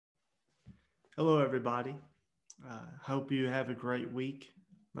Hello, everybody. Hope you have a great week.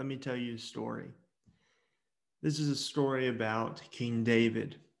 Let me tell you a story. This is a story about King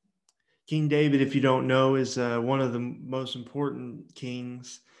David. King David, if you don't know, is one of the most important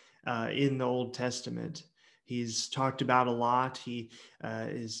kings in the Old Testament. He's talked about a lot. He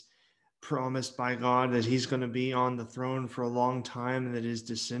is promised by God that he's going to be on the throne for a long time and that his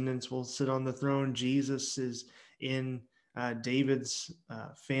descendants will sit on the throne. Jesus is in David's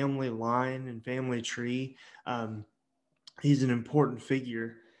family line and family tree. He's an important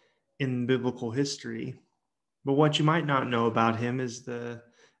figure in biblical history. But what you might not know about him is the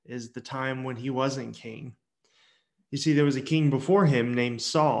time when he wasn't king. You see, there was a king before him named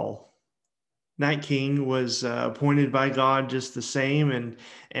Saul. That king was appointed by God just the same,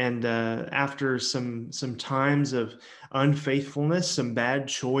 and after some times of unfaithfulness, some bad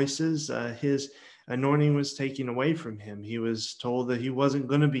choices, his anointing was taken away from him. He was told that he wasn't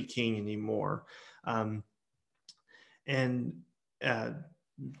going to be king anymore, and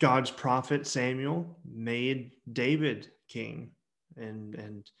God's prophet Samuel made David king,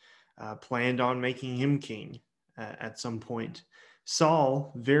 and planned on making him king at some point.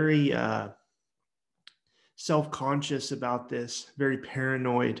 Saul, very self-conscious about this, very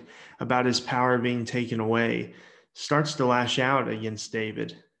paranoid about his power being taken away, starts to lash out against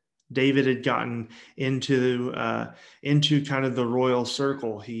David. David had gotten into kind of the royal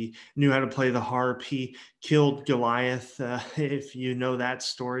circle. He knew how to play the harp. He killed Goliath. If you know that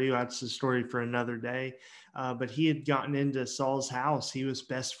story, that's a story for another day. But he had gotten into Saul's house. He was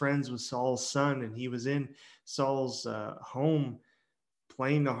best friends with Saul's son, and he was in Saul's home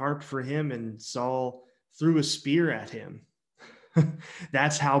playing the harp for him, and Saul threw a spear at him.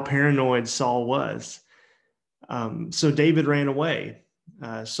 That's how paranoid Saul was. So David ran away.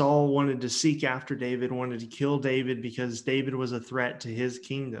 Saul wanted to seek after David, wanted to kill David because David was a threat to his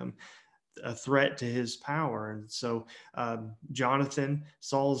kingdom, a threat to his power. And so Jonathan,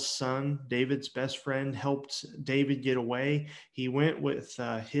 Saul's son, David's best friend, helped David get away. He went with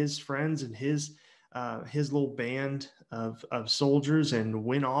his friends and his little band of soldiers and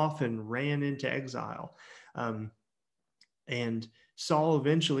went off and ran into exile. And Saul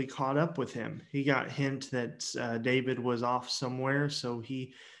eventually caught up with him. He got hint that David was off somewhere, so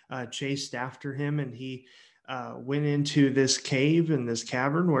he chased after him, and he went into this cave and this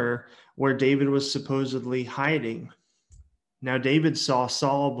cavern where David was supposedly hiding. Now, David saw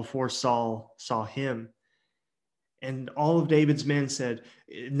Saul before Saul saw him. And all of David's men said,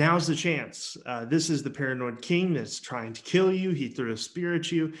 now's the chance. This is the paranoid king that's trying to kill you. He threw a spear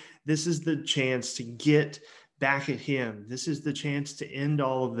at you. This is the chance to get back at him. This is the chance to end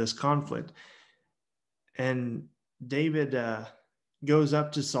all of this conflict. And David goes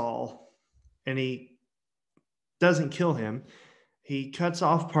up to Saul, and he doesn't kill him. He cuts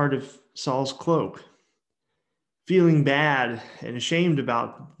off part of Saul's cloak. Feeling bad and ashamed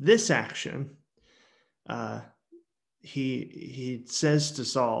about this action, he says to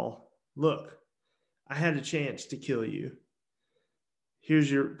Saul, look, I had a chance to kill you. Here's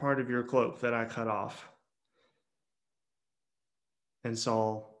your part of your cloak that I cut off. And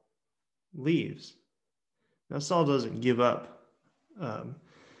Saul leaves. Now, Saul doesn't give up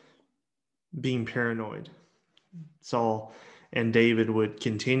being paranoid. Saul and David would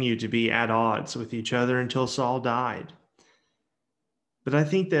continue to be at odds with each other until Saul died. But I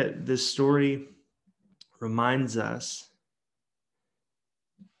think that this story reminds us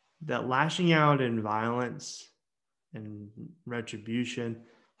that lashing out in violence and retribution,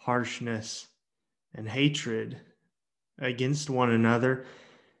 harshness, and hatred against one another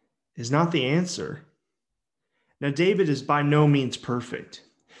is not the answer. Now, David is by no means perfect.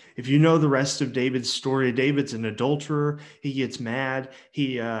 If you know the rest of David's story, David's an adulterer. He gets mad.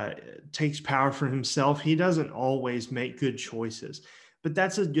 He takes power for himself. He doesn't always make good choices. But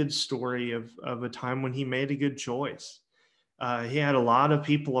that's a good story of a time when he made a good choice. He had a lot of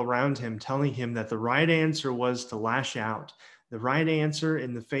people around him telling him that the right answer was to lash out. The right answer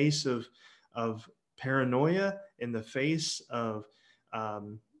in the face of paranoia, in the face of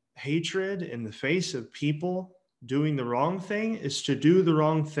hatred, in the face of people doing the wrong thing, is to do the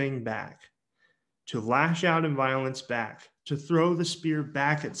wrong thing back, to lash out in violence back, to throw the spear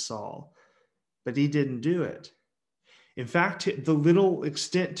back at Saul. But he didn't do it. In fact, the little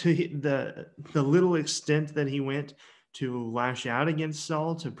extent that he went to lash out against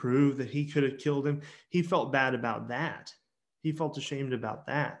Saul to prove that he could have killed him, he felt bad about that. He felt ashamed about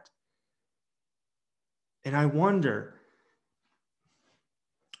that. And I wonder,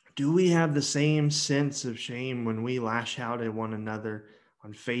 do we have the same sense of shame when we lash out at one another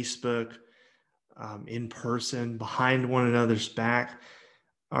on Facebook, in person, behind one another's back?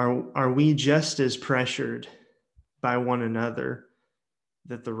 Are we just as pressured by one another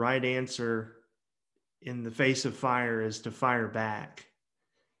that the right answer in the face of fire is to fire back?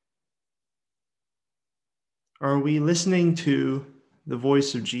 Are we listening to the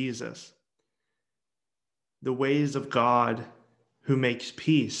voice of Jesus, the ways of God who makes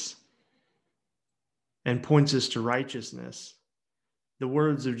peace and points us to righteousness, the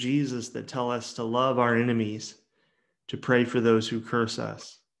words of Jesus that tell us to love our enemies, to pray for those who curse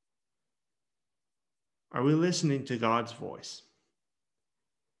us? Are we listening to God's voice?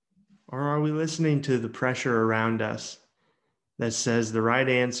 Or are we listening to the pressure around us that says the right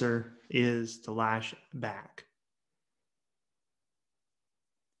answer is to lash back?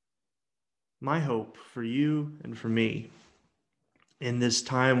 My hope for you and for me in this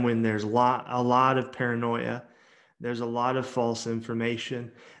time when there's a lot of paranoia, there's a lot of false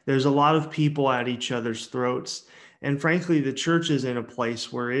information, there's a lot of people at each other's throats, and frankly, the church is in a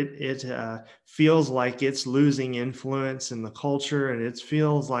place where it feels like it's losing influence in the culture, and it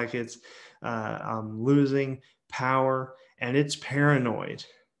feels like it's losing power, and it's paranoid.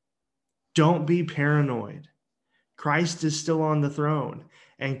 Don't be paranoid. Christ is still on the throne,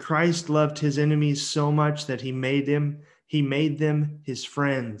 and Christ loved his enemies so much that he made them his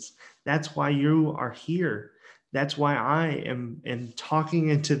friends. That's why you are here. That's why I am talking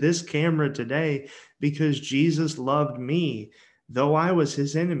into this camera today, because Jesus loved me, though I was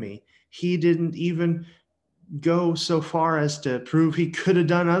his enemy. He didn't even go so far as to prove he could have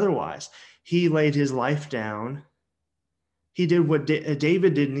done otherwise. He laid his life down. He did what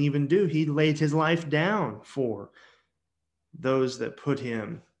David didn't even do. He laid his life down for those that put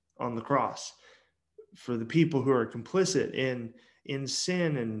him on the cross, for the people who are complicit in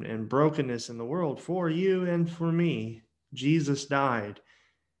sin and brokenness in the world, for you and for me. Jesus died,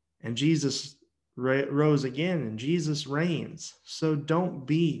 and Jesus rose again, and Jesus reigns. So don't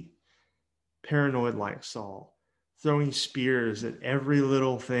be paranoid like Saul, throwing spears at every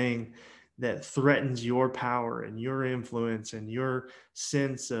little thing that threatens your power and your influence and your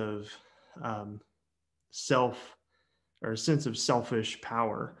sense of self, or a sense of selfish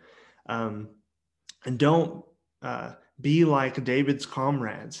power. And don't be like David's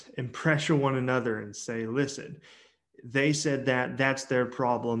comrades and pressure one another and say, listen, they said that's their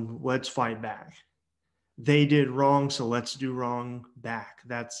problem. Let's fight back. They did wrong, so let's do wrong back.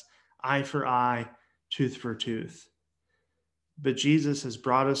 That's eye for eye, tooth for tooth. But Jesus has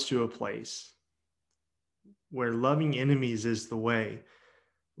brought us to a place where loving enemies is the way.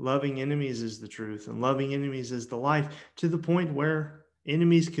 Loving enemies is the truth, and loving enemies is the life, to the point where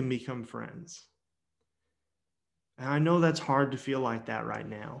enemies can become friends. And I know that's hard to feel like that right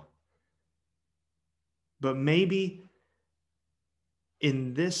now. But maybe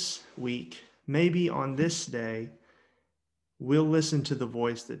in this week, maybe on this day, we'll listen to the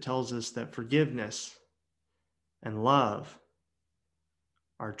voice that tells us that forgiveness and love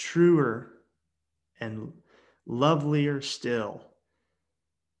are truer and lovelier still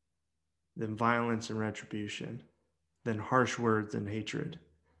than violence and retribution, than harsh words and hatred.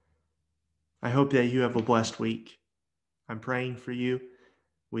 I hope that you have a blessed week. I'm praying for you.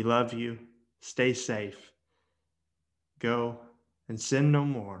 We love you. Stay safe. Go and sin no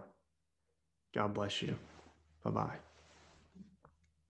more. God bless you. Bye-bye.